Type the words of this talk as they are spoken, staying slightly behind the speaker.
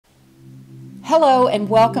Hello and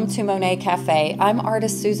welcome to Monet Cafe. I'm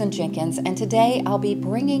artist Susan Jenkins, and today I'll be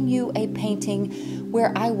bringing you a painting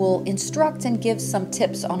where I will instruct and give some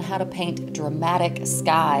tips on how to paint dramatic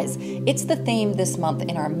skies. It's the theme this month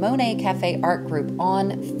in our Monet Cafe art group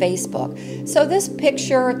on Facebook. So this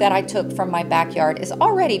picture that I took from my backyard is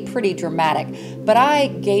already pretty dramatic, but I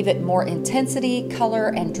gave it more intensity, color,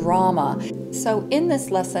 and drama. So in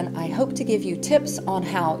this lesson, I hope to give you tips on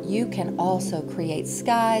how you can also create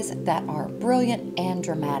skies that are brilliant and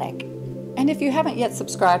dramatic. And if you haven't yet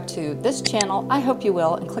subscribed to this channel, I hope you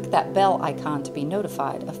will, and click that bell icon to be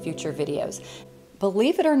notified of future videos.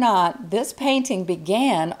 Believe it or not, this painting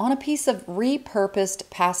began on a piece of repurposed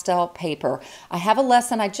pastel paper. I have a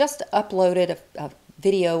lesson I just uploaded a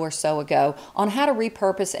video or so ago on how to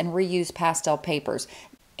repurpose and reuse pastel papers.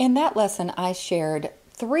 In that lesson, I shared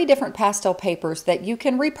 3 different pastel papers that you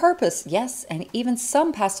can repurpose, yes, and even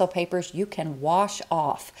some pastel papers you can wash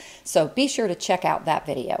off. So be sure to check out that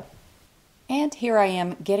video. And here I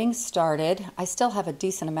am getting started. I still have a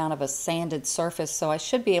decent amount of a sanded surface, so I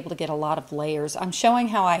should be able to get a lot of layers. I'm showing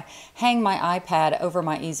how I hang my iPad over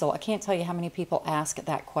my easel. I can't tell you how many people ask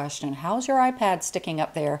that question. How's your iPad sticking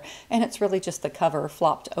up there? And it's really just the cover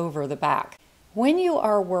flopped over the back. When you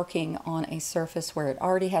are working on a surface where it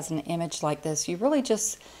already has an image like this, you really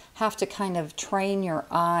just have to kind of train your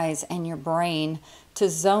eyes and your brain to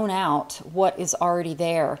zone out what is already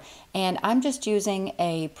there. And I'm just using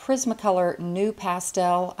a Prismacolor new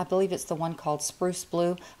pastel. I believe it's the one called Spruce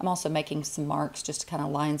Blue. I'm also making some marks just to kind of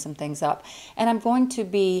line some things up. And I'm going to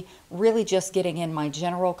be really just getting in my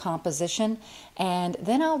general composition. And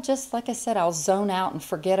then I'll just, like I said, I'll zone out and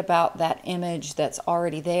forget about that image that's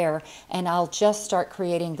already there. And I'll just start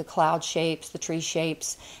creating the cloud shapes, the tree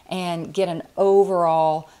shapes, and get an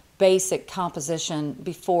overall basic composition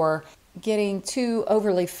before getting too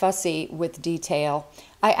overly fussy with detail.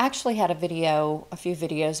 I actually had a few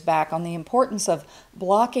videos back on the importance of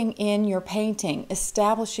blocking in your painting,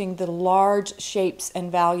 establishing the large shapes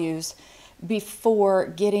and values before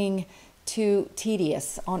getting too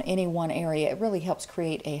tedious on any one area. It really helps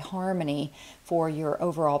create a harmony for your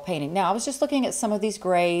overall painting. Now, I was just looking at some of these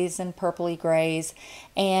grays and purpley grays,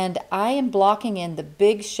 and I am blocking in the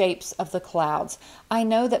big shapes of the clouds. I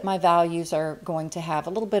know that my values are going to have a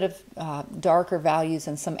little bit of darker values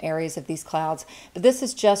in some areas of these clouds, but this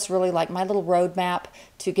is just really like my little roadmap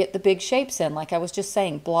to get the big shapes in, like I was just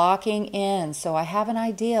saying, blocking in so I have an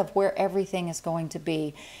idea of where everything is going to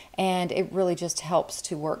be, and it really just helps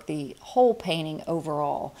to work the whole painting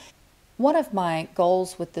overall. One of my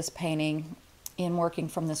goals with this painting in working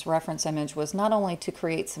from this reference image was not only to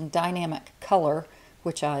create some dynamic color,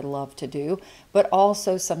 which I love to do, but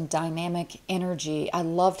also some dynamic energy. I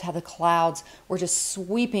loved how the clouds were just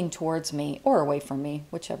sweeping towards me or away from me,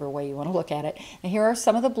 whichever way you want to look at it. And here are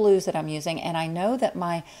some of the blues that I'm using, and I know that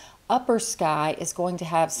my upper sky is going to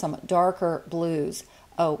have some darker blues.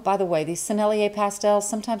 Oh, by the way, these Sennelier pastels,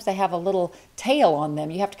 sometimes they have a little tail on them.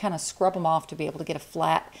 You have to kind of scrub them off to be able to get a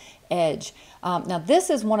flat edge. Now this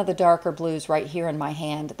is one of the darker blues right here in my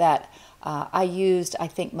hand that I used, I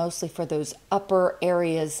think, mostly for those upper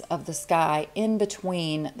areas of the sky in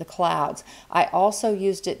between the clouds. I also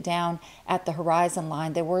used it down at the horizon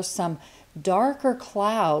line. There were some darker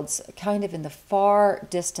clouds kind of in the far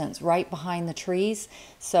distance right behind the trees,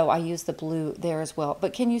 so I used the blue there as well.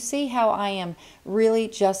 But can you see how I am really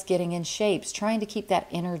just getting in shapes, trying to keep that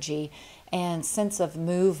energy and sense of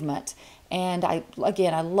movement? And I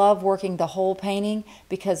love working the whole painting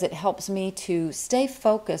because it helps me to stay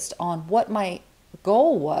focused on what my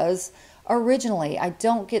goal was originally. I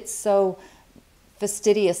don't get so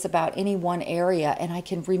fastidious about any one area, and I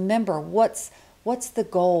can remember what's the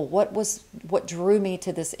goal, what drew me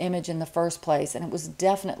to this image in the first place. And it was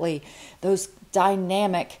definitely those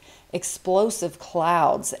dynamic, explosive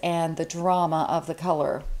clouds and the drama of the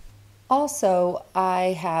color. Also,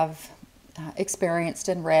 I have experienced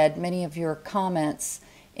and read many of your comments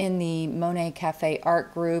in the Monet Cafe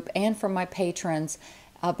art group and from my patrons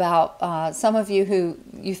about some of you who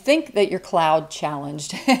you think that you're cloud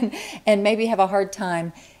challenged and maybe have a hard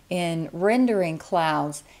time in rendering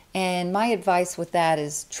clouds. And my advice with that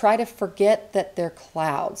is try to forget that they're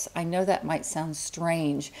clouds. I know that might sound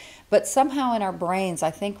strange, but somehow in our brains,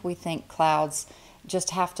 I think we think clouds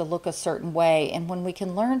just have to look a certain way. And when we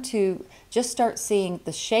can learn to just start seeing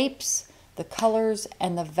the shapes, the colors,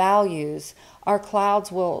 and the values, our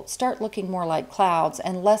clouds will start looking more like clouds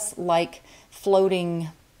and less like floating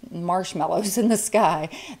marshmallows in the sky.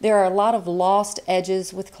 There are a lot of lost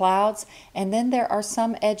edges with clouds, and then there are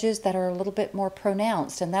some edges that are a little bit more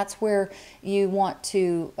pronounced, and that's where you want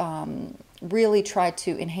to really try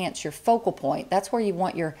to enhance your focal point. That's where you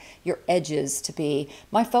want your edges to be.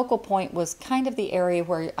 My focal point was kind of the area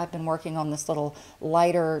where I've been working on this little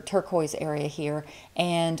lighter turquoise area here,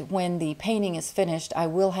 and when the painting is finished, I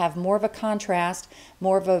will have more of a contrast,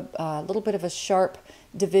 more of a little bit of a sharp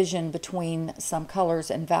division between some colors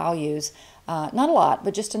and values. Not a lot,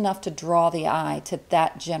 but just enough to draw the eye to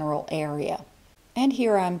that general area. And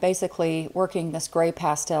here I'm basically working this gray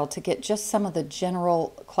pastel to get just some of the general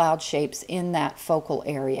cloud shapes in that focal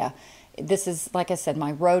area. This is, like I said,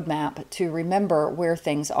 my roadmap to remember where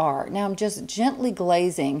things are. Now I'm just gently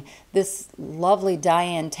glazing this lovely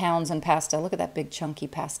Diane Townsend pastel. Look at that big chunky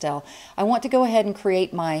pastel. I want to go ahead and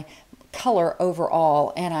create my color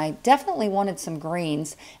overall, and I definitely wanted some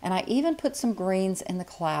greens, and I even put some greens in the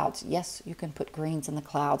clouds. Yes, you can put greens in the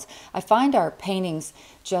clouds. I find our paintings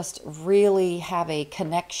just really have a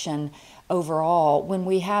connection overall when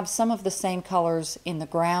we have some of the same colors in the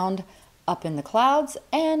ground up in the clouds,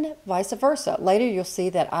 and vice versa. Later you'll see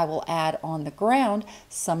that I will add on the ground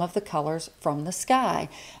some of the colors from the sky,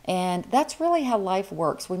 and that's really how life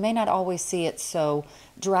works. We may not always see it so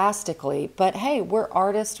drastically, but hey, we're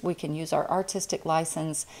artists. We can use our artistic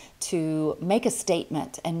license to make a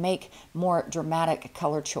statement and make more dramatic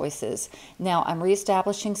color choices. Now I'm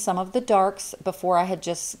reestablishing some of the darks. Before I had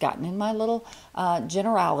just gotten in my little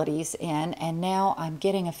generalities in, and now I'm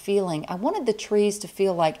getting a feeling. I wanted the trees to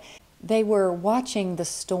feel like they were watching the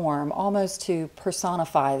storm, almost to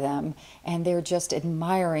personify them, and they're just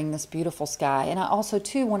admiring this beautiful sky. And I also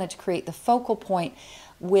too wanted to create the focal point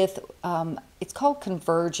with, it's called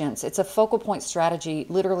convergence. It's a focal point strategy,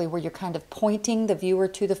 literally, where you're kind of pointing the viewer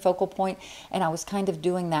to the focal point, and I was kind of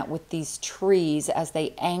doing that with these trees as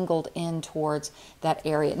they angled in towards that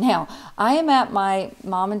area. Now, I am at my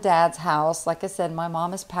mom and dad's house. Like I said, my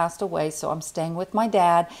mom has passed away, so I'm staying with my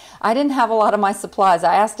dad. I didn't have a lot of my supplies.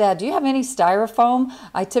 I asked Dad, do you have any styrofoam?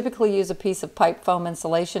 I typically use a piece of pipe foam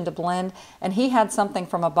insulation to blend, and he had something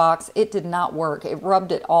from a box. It did not work. It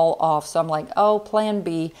rubbed it all off, so I'm like, oh, plan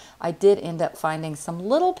B. I did end up finding some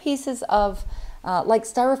little pieces of like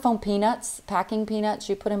styrofoam peanuts, packing peanuts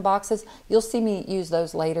you put in boxes. You'll see me use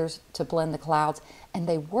those later to blend the clouds, and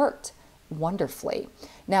they worked wonderfully.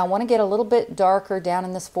 Now I want to get a little bit darker down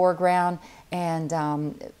in this foreground,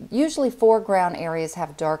 and usually foreground areas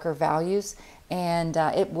have darker values, and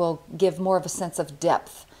it will give more of a sense of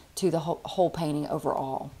depth to the whole painting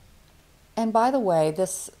overall. And by the way,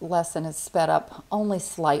 this lesson is sped up only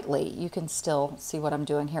slightly. You can still see what I'm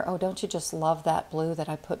doing here. Oh, don't you just love that blue that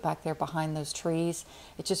I put back there behind those trees?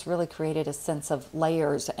 It just really created a sense of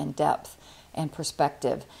layers and depth and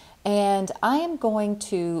perspective. And I am going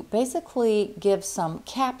to basically give some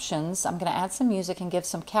captions. I'm going to add some music and give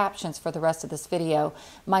some captions for the rest of this video.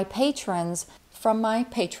 My patrons from my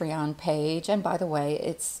Patreon page, and by the way,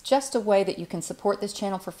 it's just a way that you can support this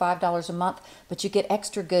channel for $5 a month, but you get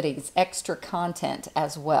extra goodies, extra content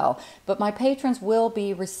as well. But my patrons will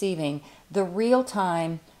be receiving the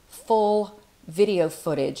real-time full video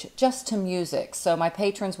footage just to music. So my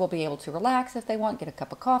patrons will be able to relax if they want, get a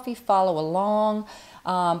cup of coffee, follow along,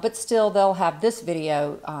 but still they'll have this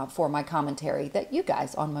video for my commentary that you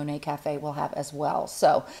guys on Monet Cafe will have as well.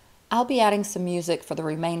 So I'll be adding some music for the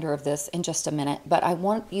remainder of this in just a minute, but I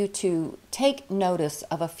want you to take notice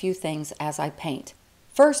of a few things as I paint.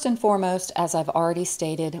 First and foremost, as I've already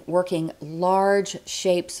stated, working large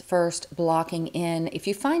shapes first, blocking in. If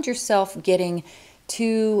you find yourself getting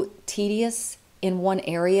too tedious in one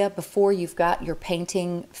area before you've got your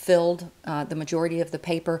painting filled the majority of the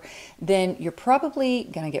paper, then you're probably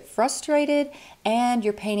going to get frustrated, and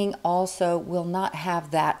your painting also will not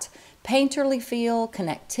have that painterly feel,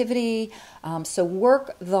 connectivity. So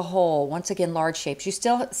work the whole. Once again, large shapes. You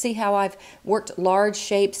still see how I've worked large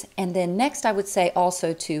shapes, and then next I would say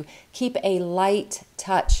also to keep a light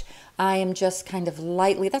touch. I am just kind of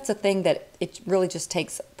lightly, that's a thing that it really just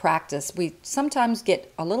takes practice. We sometimes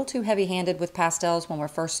get a little too heavy-handed with pastels when we're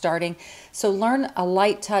first starting. So learn a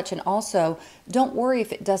light touch, and also don't worry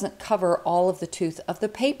if it doesn't cover all of the tooth of the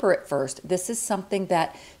paper at first. This is something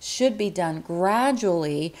that should be done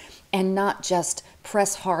gradually and not just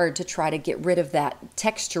press hard to try to get rid of that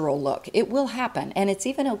textural look. It will happen, and it's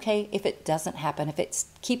even okay if it doesn't happen, if it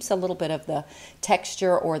keeps a little bit of the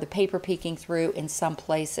texture or the paper peeking through in some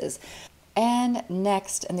places. And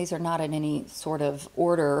next, and these are not in any sort of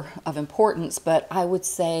order of importance, but I would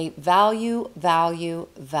say value, value,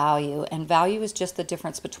 value. And value is just the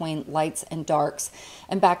difference between lights and darks.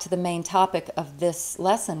 And back to the main topic of this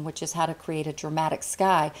lesson, which is how to create a dramatic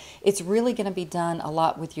sky. It's really going to be done a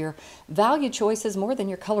lot with your value choices more than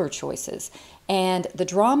your color choices. And the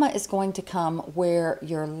drama is going to come where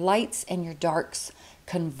your lights and your darks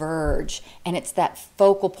converge, and it's that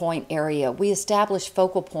focal point area. We establish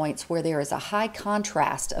focal points where there is a high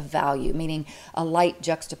contrast of value, meaning a light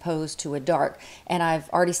juxtaposed to a dark. And I've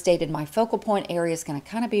already stated my focal point area is going to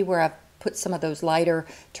kind of be where I've put some of those lighter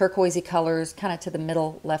turquoisey colors kind of to the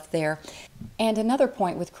middle left there. And another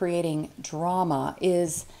point with creating drama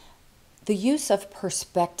is the use of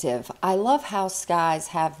perspective. I love how skies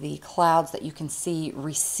have the clouds that you can see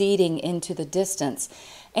receding into the distance.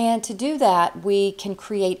 And to do that, we can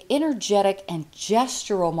create energetic and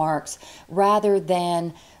gestural marks rather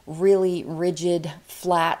than really rigid,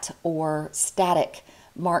 flat, or static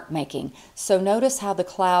mark making. So notice how the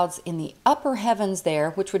clouds in the upper heavens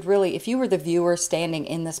there, which would really, if you were the viewer standing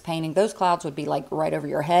in this painting, those clouds would be like right over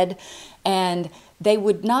your head, and they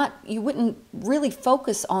would not, you wouldn't really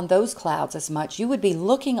focus on those clouds as much. You would be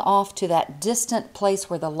looking off to that distant place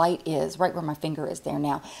where the light is, right where my finger is there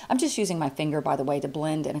now. I'm just using my finger, by the way, to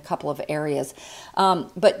blend in a couple of areas.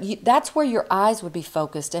 That's where your eyes would be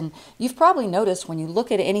focused. And you've probably noticed when you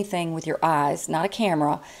look at anything with your eyes, not a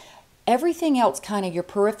camera, everything else, kind of your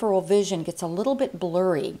peripheral vision, gets a little bit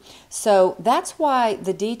blurry. So that's why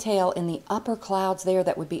the detail in the upper clouds there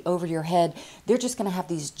that would be over your head, they're just going to have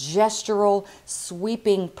these gestural,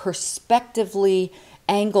 sweeping, perspectively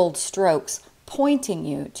angled strokes pointing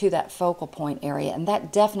you to that focal point area, and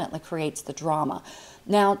that definitely creates the drama.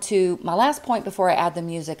 Now, to my last point before I add the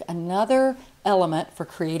music, another element for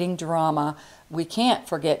creating drama, we can't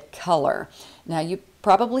forget color. Now, you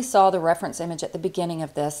probably saw the reference image at the beginning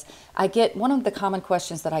of this. One of the common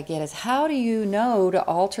questions that I get is, how do you know to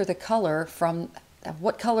alter the color from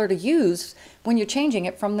what color to use when you're changing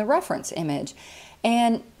it from the reference image?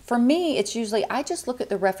 And for me, it's usually, I just look at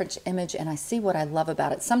the reference image and I see what I love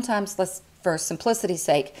about it. Sometimes, for simplicity's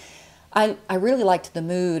sake, I really liked the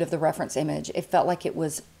mood of the reference image. It felt like it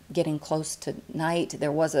was getting close to night.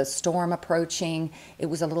 There was a storm approaching. It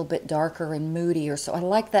was a little bit darker and moodier. So I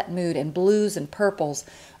like that mood, and blues and purples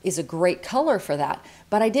is a great color for that.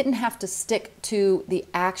 But I didn't have to stick to the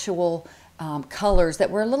actual colors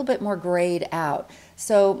that were a little bit more grayed out.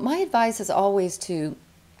 So my advice is always to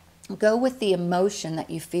go with the emotion that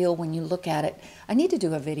you feel when you look at it. I need to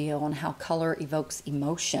do a video on how color evokes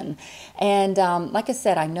emotion. And like I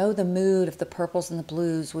said, I know the mood of the purples and the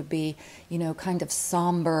blues would be, kind of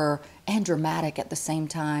somber and dramatic at the same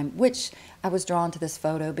time, which I was drawn to this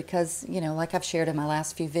photo because, like I've shared in my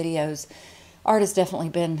last few videos, art has definitely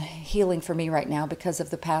been healing for me right now because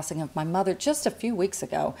of the passing of my mother just a few weeks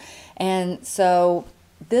ago. And so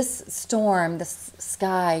this storm, this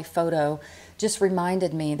sky photo, just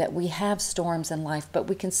reminded me that we have storms in life, but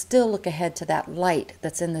we can still look ahead to that light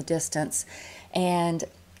that's in the distance. And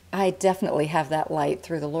I definitely have that light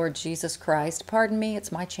through the Lord Jesus Christ. Pardon me,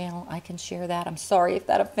 it's my channel. I can share that. I'm sorry if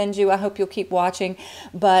that offends you. I hope you'll keep watching.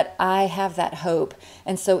 But I have that hope.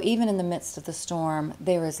 And so even in the midst of the storm,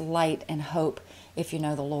 there is light and hope if you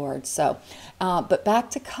know the Lord. So, but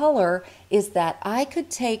back to color is that I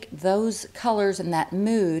could take those colors and that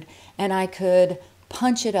mood and I could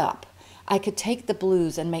punch it up. I could take the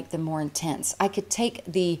blues and make them more intense. I could take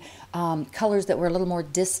the colors that were a little more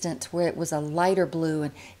distant, where it was a lighter blue,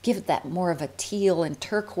 and give it that more of a teal and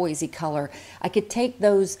turquoisey color. I could take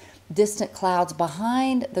those distant clouds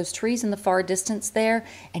behind those trees in the far distance there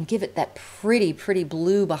and give it that pretty, pretty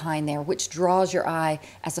blue behind there, which draws your eye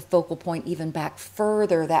as a focal point even back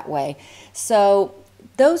further that way. So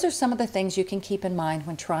those are some of the things you can keep in mind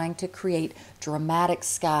when trying to create dramatic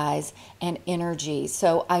skies and energy.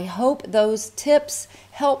 So I hope those tips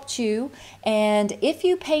helped you. And if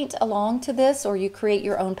you paint along to this or you create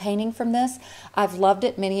your own painting from this, I've loved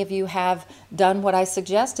it. Many of you have done what I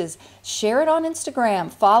suggest is share it on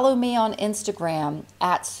Instagram. Follow me on Instagram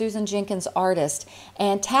at Susan Jenkins Artist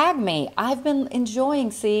and tag me. I've been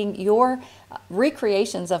enjoying seeing your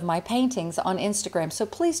recreations of my paintings on Instagram, so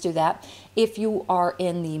please do that. If you are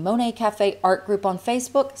in the Monet Cafe art group on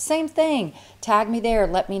Facebook, same thing. Tag me there,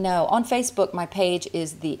 let me know. On Facebook, my page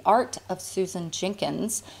is The Art of Susan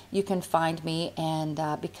Jenkins. You can find me and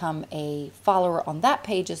become a follower on that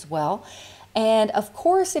page as well. And of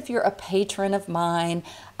course, if you're a patron of mine,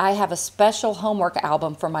 I have a special homework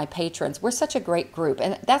album for my patrons. We're such a great group.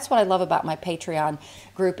 And that's what I love about my Patreon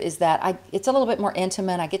group is that it's a little bit more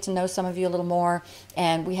intimate. I get to know some of you a little more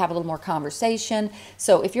and we have a little more conversation.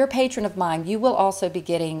 So if you're a patron of mine, you will also be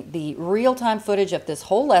getting the real-time footage of this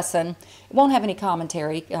whole lesson. It won't have any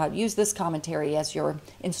commentary. Use this commentary as your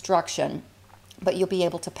instruction, but you'll be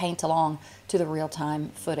able to paint along to the real-time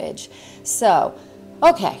footage. So,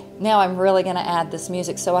 okay, now I'm really going to add this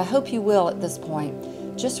music, so I hope you will at this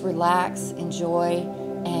point. Just relax, enjoy,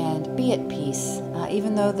 and be at peace.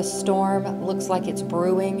 Even though the storm looks like it's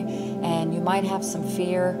brewing and you might have some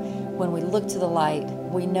fear, when we look to the light,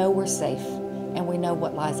 we know we're safe and we know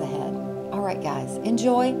what lies ahead. All right, guys,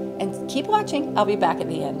 enjoy and keep watching. I'll be back at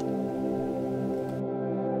the end.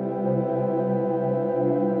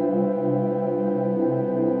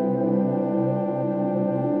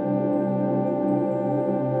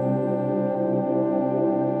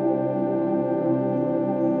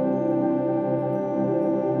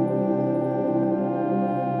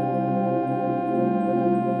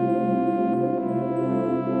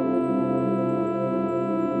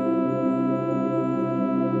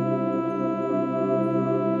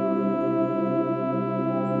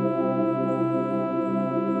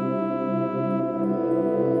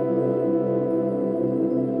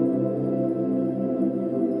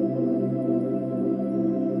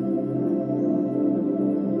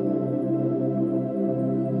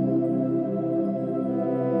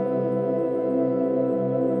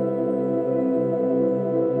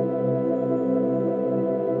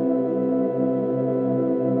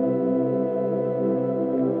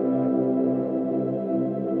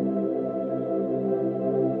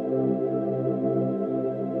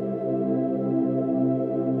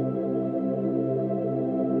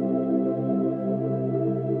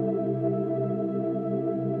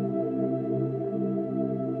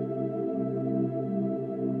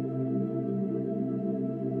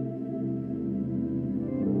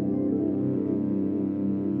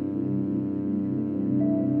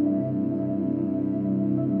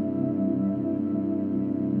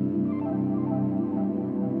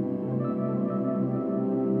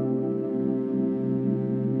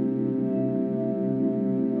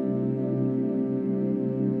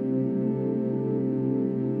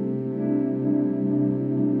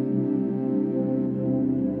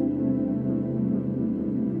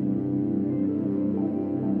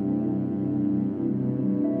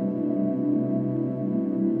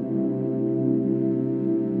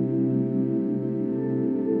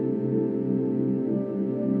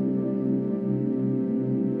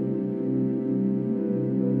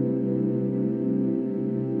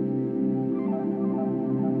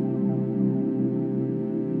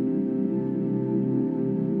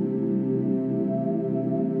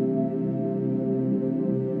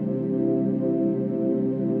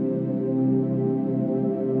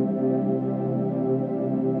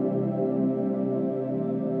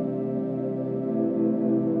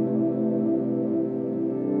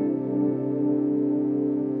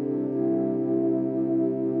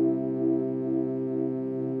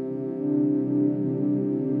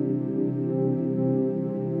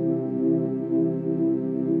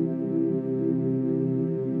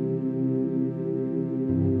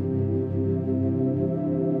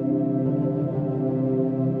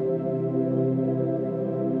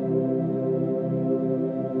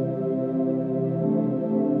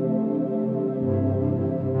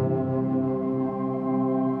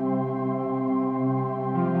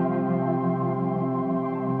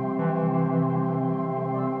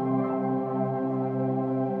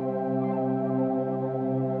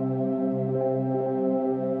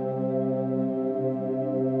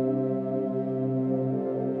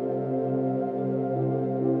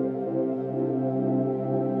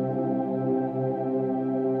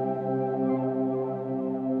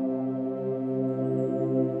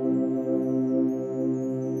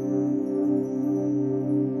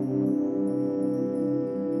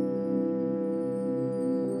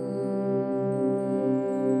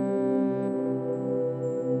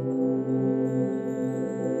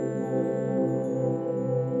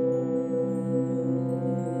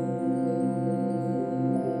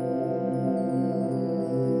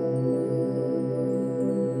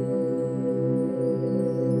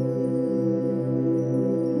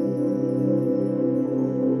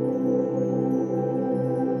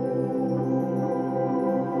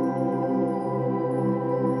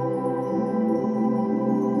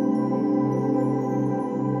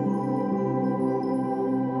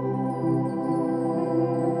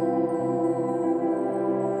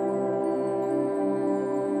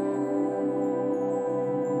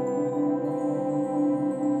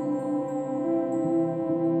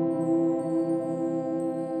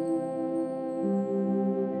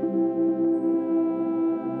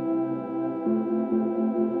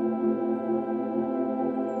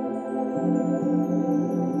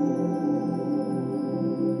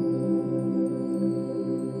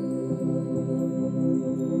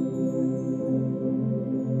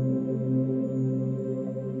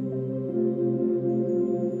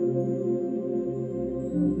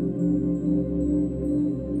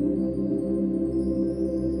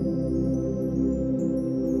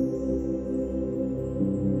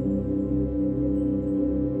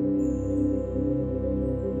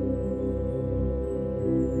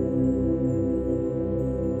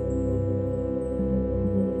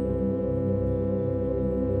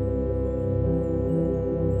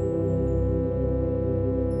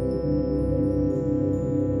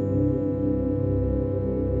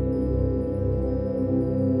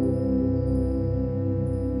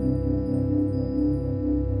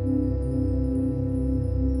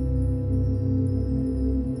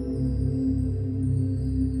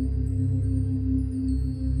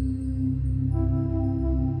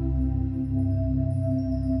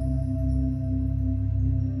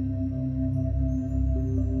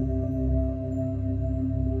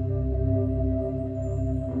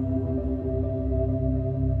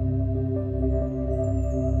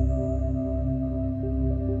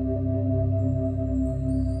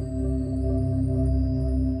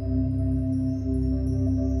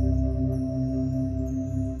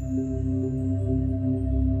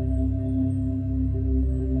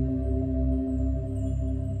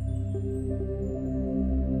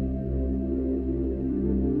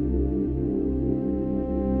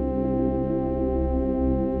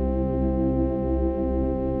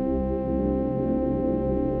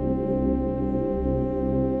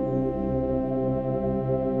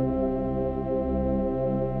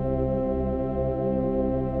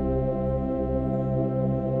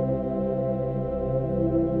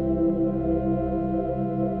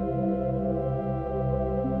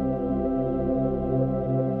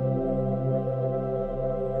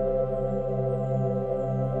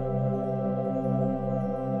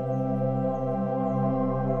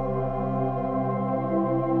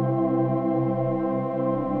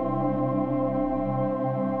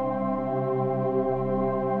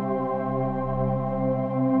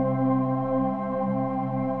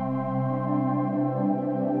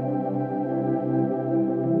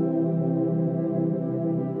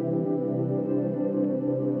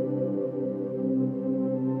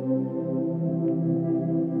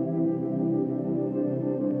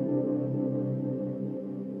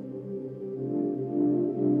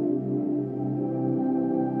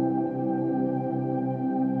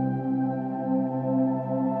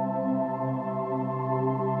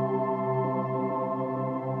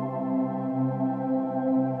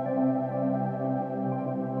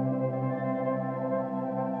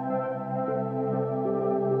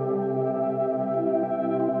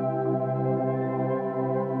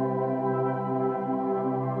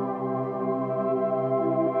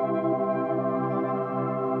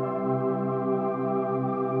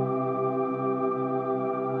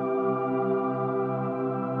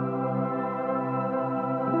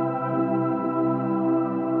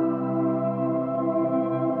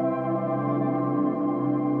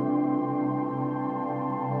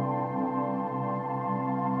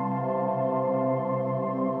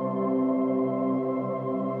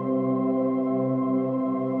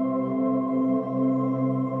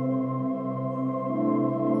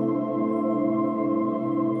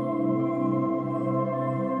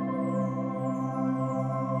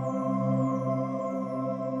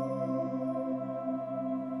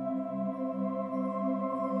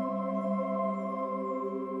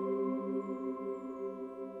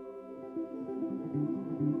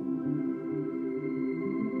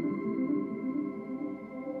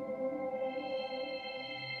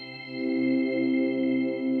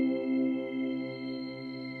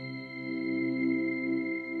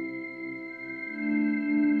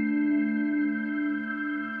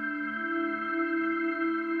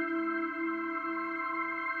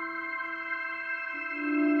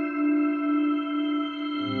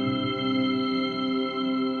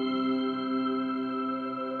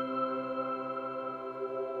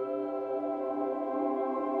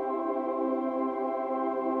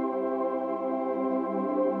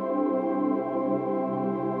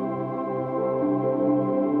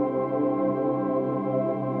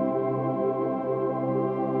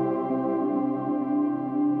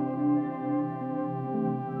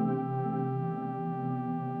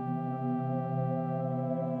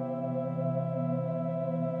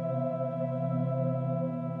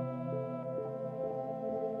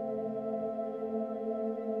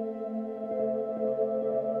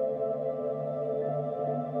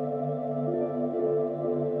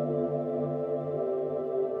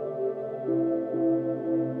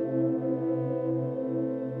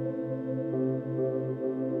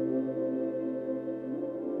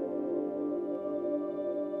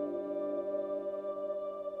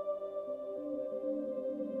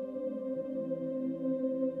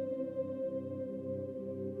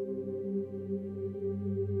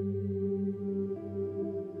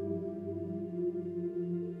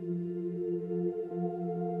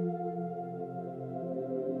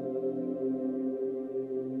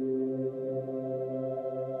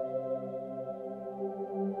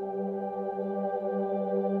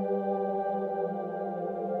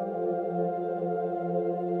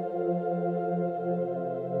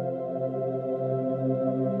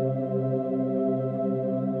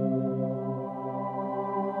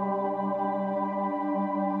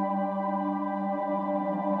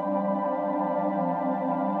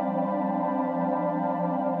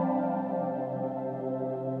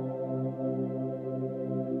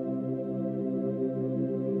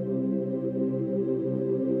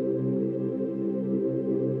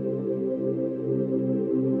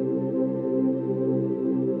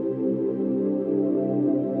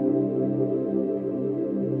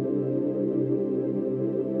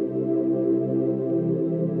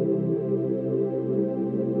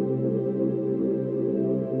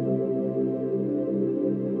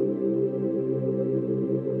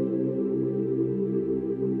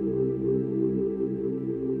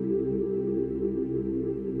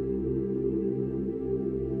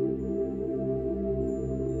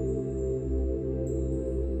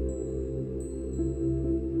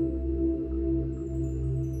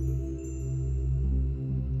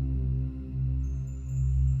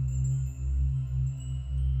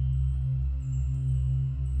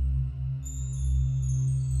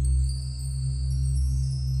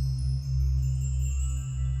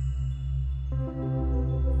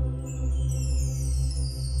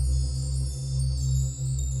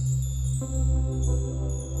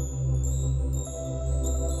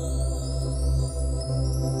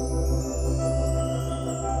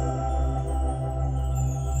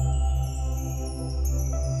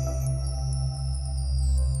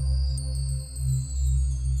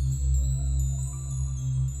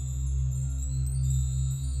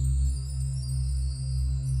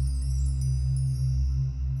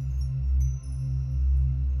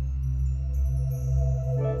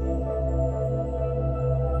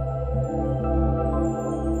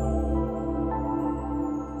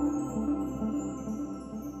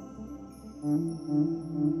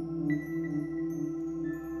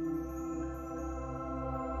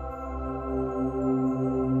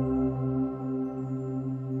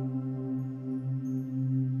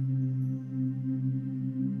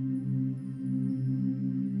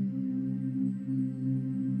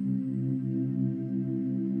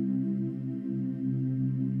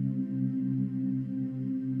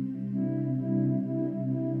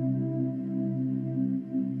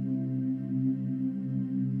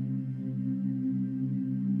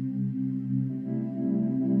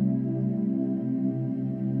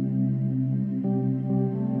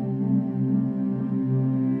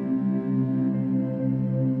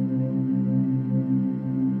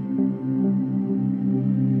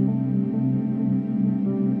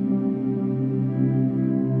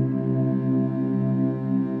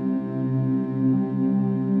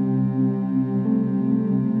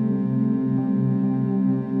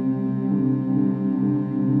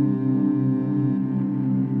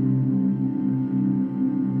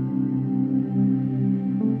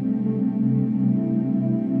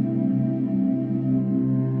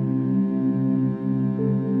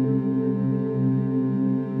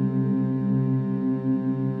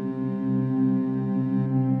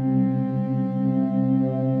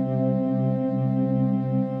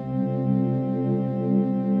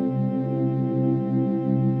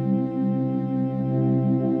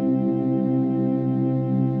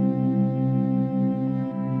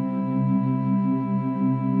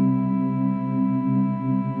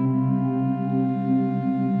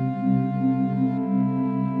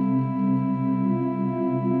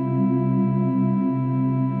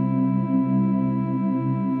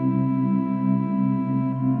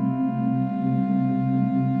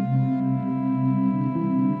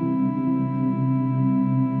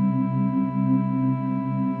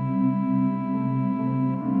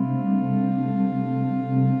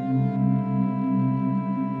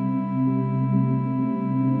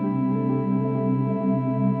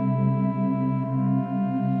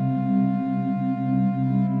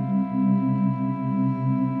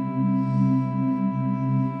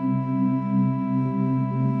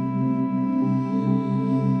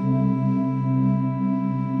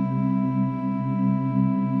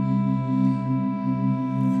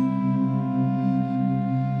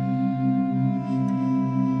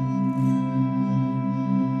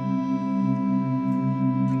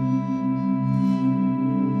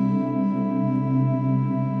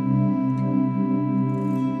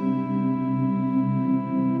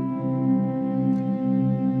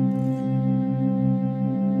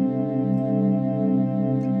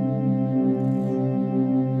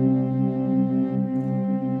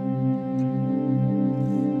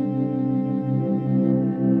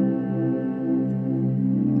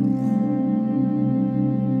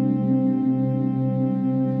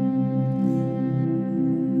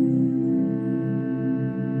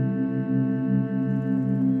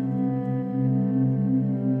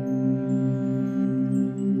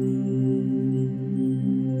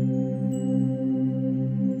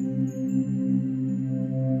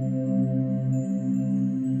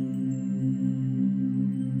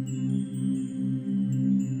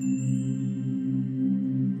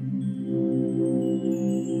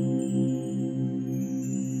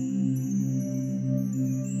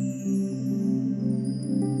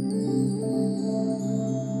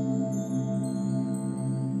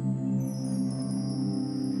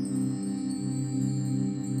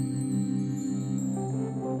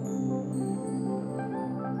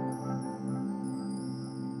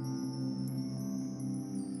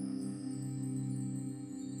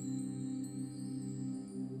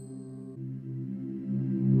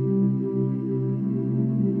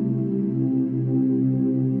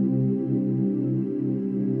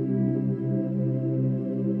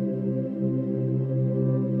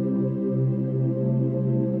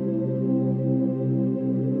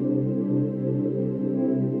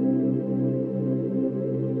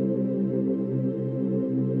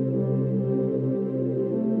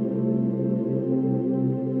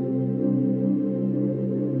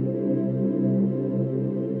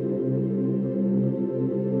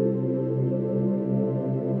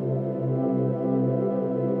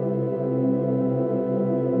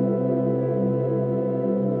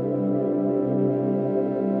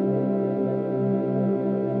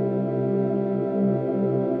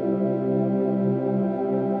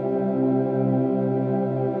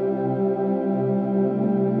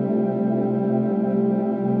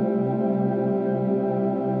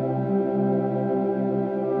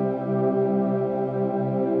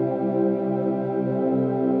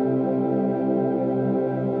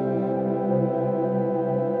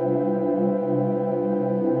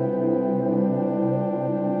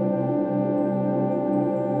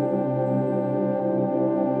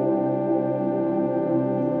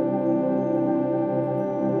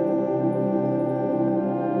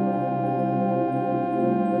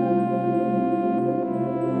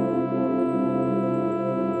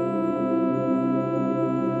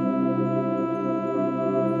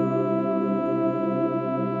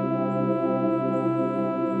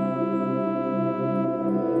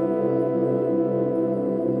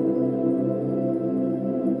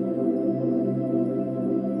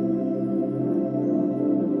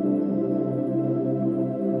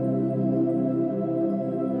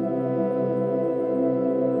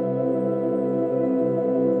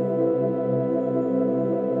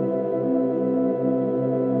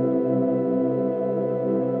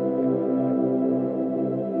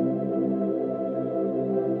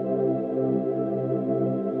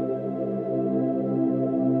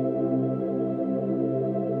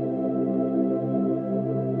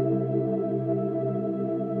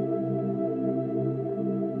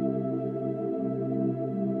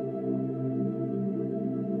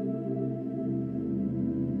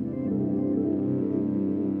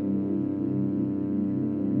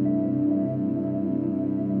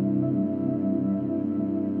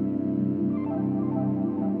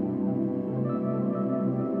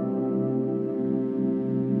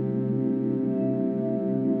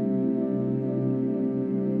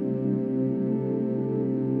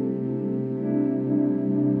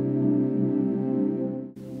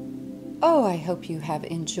 Oh, I hope you have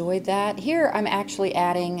enjoyed that. Here I'm actually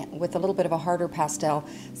adding, with a little bit of a harder pastel,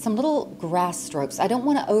 some little grass strokes. I don't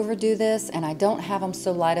want to overdo this, and I don't have them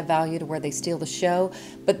so light a value to where they steal the show,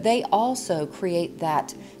 but they also create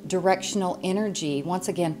that directional energy, once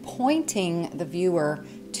again pointing the viewer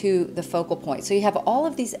to the focal point. So you have all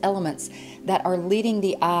of these elements that are leading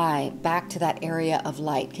the eye back to that area of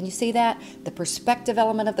light. Can you see that? The perspective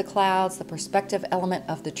element of the clouds, the perspective element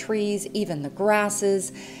of the trees, even the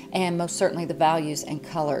grasses, and most certainly the values and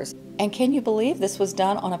colors. And can you believe this was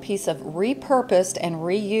done on a piece of repurposed and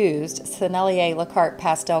reused Sennelier LaCarte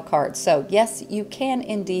Pastel cards? So yes, you can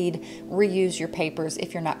indeed reuse your papers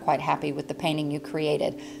if you're not quite happy with the painting you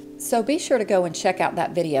created. So be sure to go and check out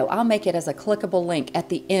that video. I'll make it as a clickable link at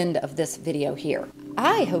the end of this video here.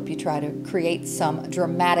 I hope you try to create some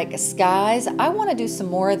dramatic skies. I want to do some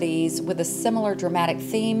more of these with a similar dramatic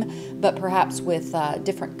theme, but perhaps with a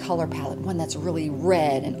different color palette, one that's really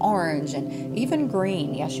red and orange and even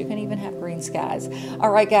green. Yes, you can even have green skies.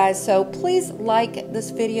 All right, guys, so please like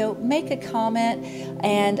this video, make a comment,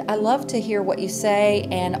 and I love to hear what you say,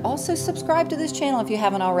 and also subscribe to this channel if you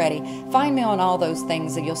haven't already. Find me on all those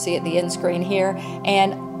things that you'll see at the end screen here,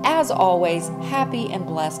 and as always, happy and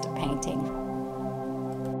blessed painting.